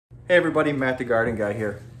Hey everybody, Matt the Garden Guy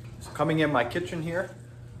here. So coming in my kitchen here,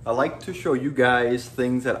 I like to show you guys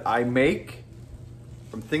things that I make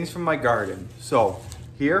from things from my garden. So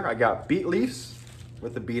here I got beet leaves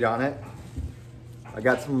with the beet on it. I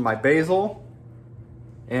got some of my basil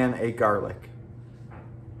and a garlic.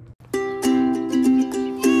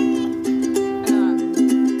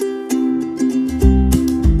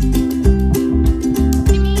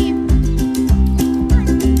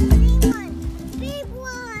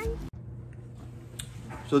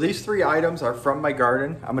 So these three items are from my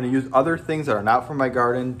garden. I'm gonna use other things that are not from my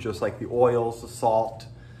garden, just like the oils, the salt,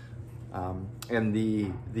 and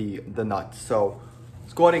the nuts. So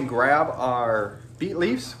let's go ahead and grab our beet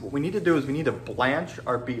leaves. What we need to do is we need to blanch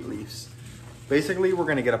our beet leaves. Basically, we're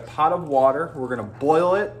gonna get a pot of water, we're gonna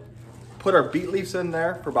boil it, put our beet leaves in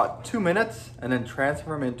there for about 2 minutes, and then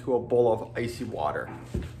transfer them into a bowl of icy water.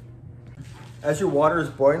 As your water is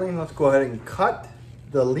boiling, let's go ahead and cut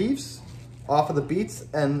the leaves off of the beets,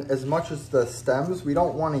 and as much as the stems. We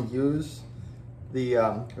don't want to use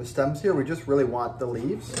the stems here, we just really want the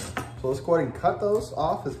leaves. So let's go ahead and cut those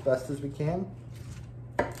off as best as we can.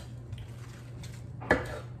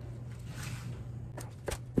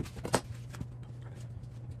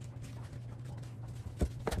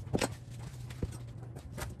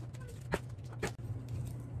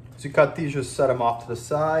 So you cut these, just set them off to the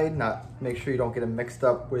side. Make sure you don't get them mixed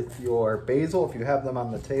up with your basil if you have them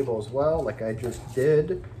on the table as well, like I just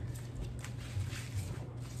did.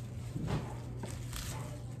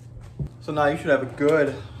 So now you should have a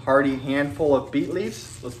good hearty handful of beet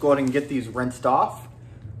leaves. Let's go ahead and get these rinsed off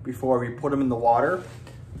before we put them in the water.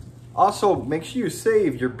 Also, make sure you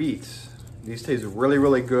save your beets. These taste really,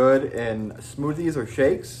 really good in smoothies or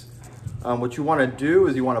shakes. What you want to do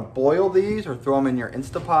is you want to boil these or throw them in your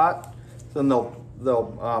Instapot. Then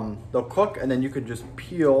they'll cook, and then you can just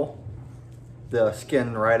peel the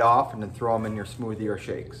skin right off and then throw them in your smoothie or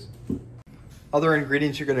shakes. Other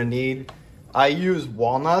ingredients you're going to need. I use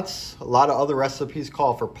walnuts. A lot of other recipes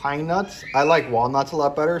call for pine nuts. I like walnuts a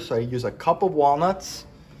lot better, so I use a cup of walnuts,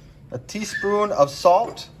 a teaspoon of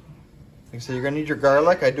salt. Like I said, you're going to need your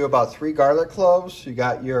garlic. I do about 3 garlic cloves. You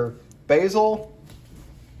got your basil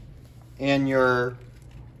and your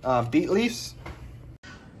beet leaves.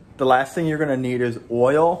 The last thing you're gonna need is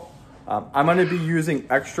oil. I'm gonna be using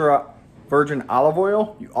extra virgin olive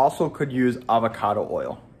oil. You also could use avocado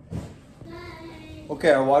oil.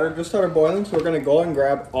 Okay, our water just started boiling, so we're gonna go and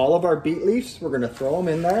grab all of our beet leaves. We're gonna throw them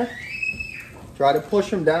in there. Try to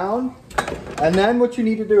push them down. And then what you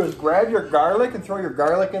need to do is grab your garlic and throw your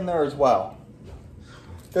garlic in there as well.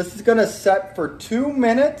 This is gonna set for 2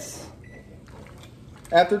 minutes.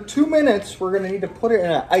 After 2 minutes, we're gonna need to put it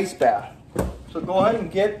in an ice bath. So go ahead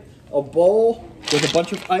and get a bowl with a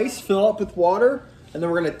bunch of ice, fill up with water, and then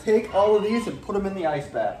we're gonna take all of these and put them in the ice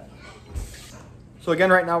bath. So again,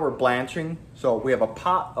 right now we're blanching. So we have a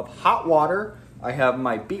pot of hot water. I have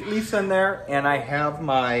my beet leaves in there, and I have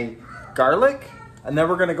my garlic. And then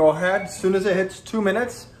we're gonna go ahead, as soon as it hits 2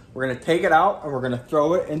 minutes, we're gonna take it out and we're gonna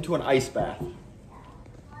throw it into an ice bath.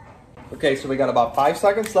 Okay, so we got about 5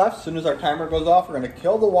 seconds left. As soon as our timer goes off, we're gonna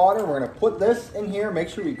kill the water. We're gonna put this in here. Make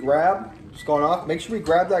sure we grab, it's going off. Make sure we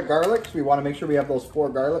grab that garlic, because we wanna make sure we have those 4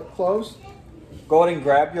 garlic cloves. Go ahead and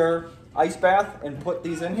grab your ice bath and put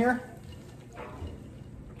these in here.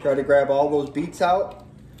 Try to grab all those beets out.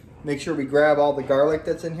 Make sure we grab all the garlic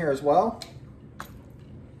that's in here as well.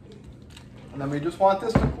 And then we just want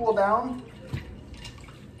this to cool down.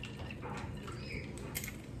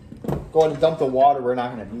 Go ahead and dump the water. We're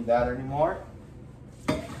not going to need that anymore.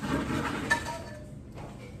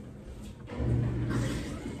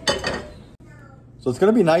 So it's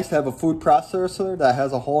going to be nice to have a food processor that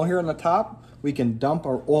has a hole here on the top. We can dump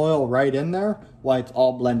our oil right in there while it's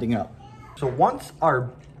all blending up. So once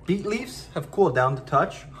our beet leaves have cooled down to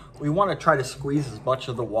touch, we want to try to squeeze as much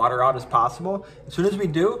of the water out as possible. As soon as we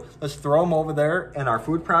do, let's throw them over there in our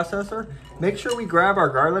food processor. Make sure we grab our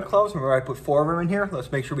garlic cloves. Remember, I put 4 of them in here.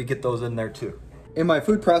 Let's make sure we get those in there too. In my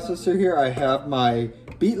food processor here, I have my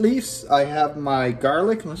beet leaves. I have my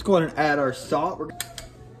garlic. Let's go ahead and add our salt.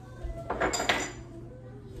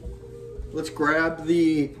 Let's grab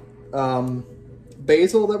the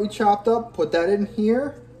basil that we chopped up. Put that in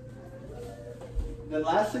here. Then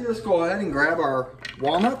lastly, let's go ahead and grab our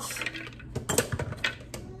walnuts.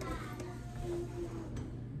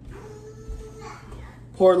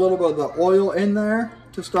 Pour a little bit of the oil in there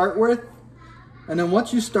to start with. And then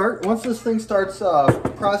once this thing starts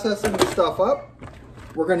processing the stuff up,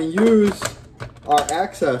 we're gonna use our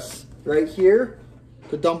access right here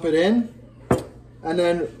to dump it in. And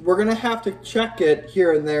then we're gonna have to check it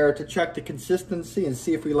here and there to check the consistency and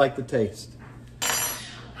see if we like the taste.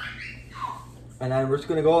 And then we're just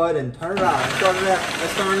gonna go ahead and turn it on. I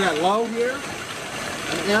started at low here.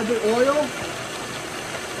 And add the oil.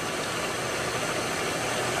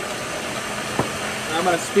 I'm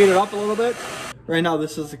gonna speed it up a little bit. Right now,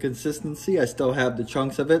 this is the consistency. I still have the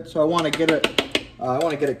chunks of it, so I want to get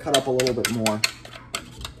it cut up a little bit more.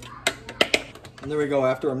 And there we go.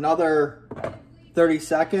 After another 30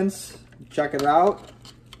 seconds, check it out,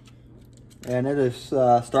 and it is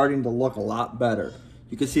starting to look a lot better.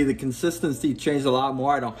 You can see the consistency changed a lot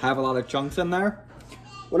more. I don't have a lot of chunks in there.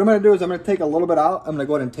 What I'm gonna do is I'm gonna take a little bit out. I'm gonna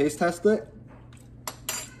go ahead and taste test it.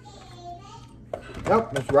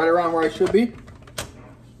 Yep, it's right around where I should be.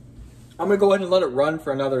 I'm gonna go ahead and let it run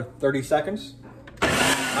for another 30 seconds. All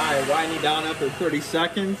right, winding down after 30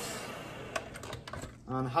 seconds.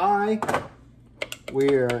 On high,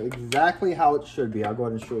 we're exactly how it should be. I'll go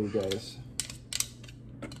ahead and show you guys.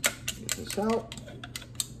 Get this out.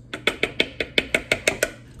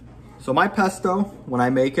 So my pesto, when I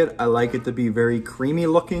make it, I like it to be very creamy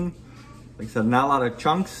looking. Like I said, not a lot of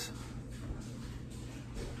chunks.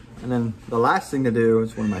 And then the last thing to do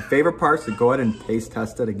is one of my favorite parts, to go ahead and taste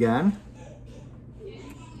test it again.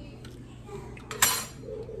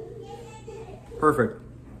 Perfect.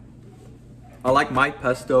 I like my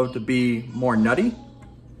pesto to be more nutty.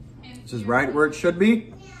 This is right where it should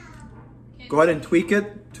be. Go ahead and tweak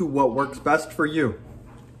it to what works best for you.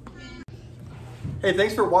 Hey,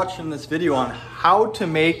 thanks for watching this video on how to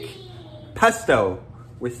make pesto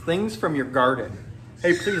with things from your garden.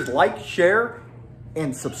 Hey, please like, share,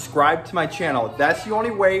 and subscribe to my channel. That's the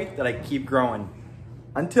only way that I keep growing.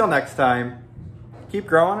 Until next time, keep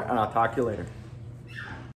growing, and I'll talk to you later.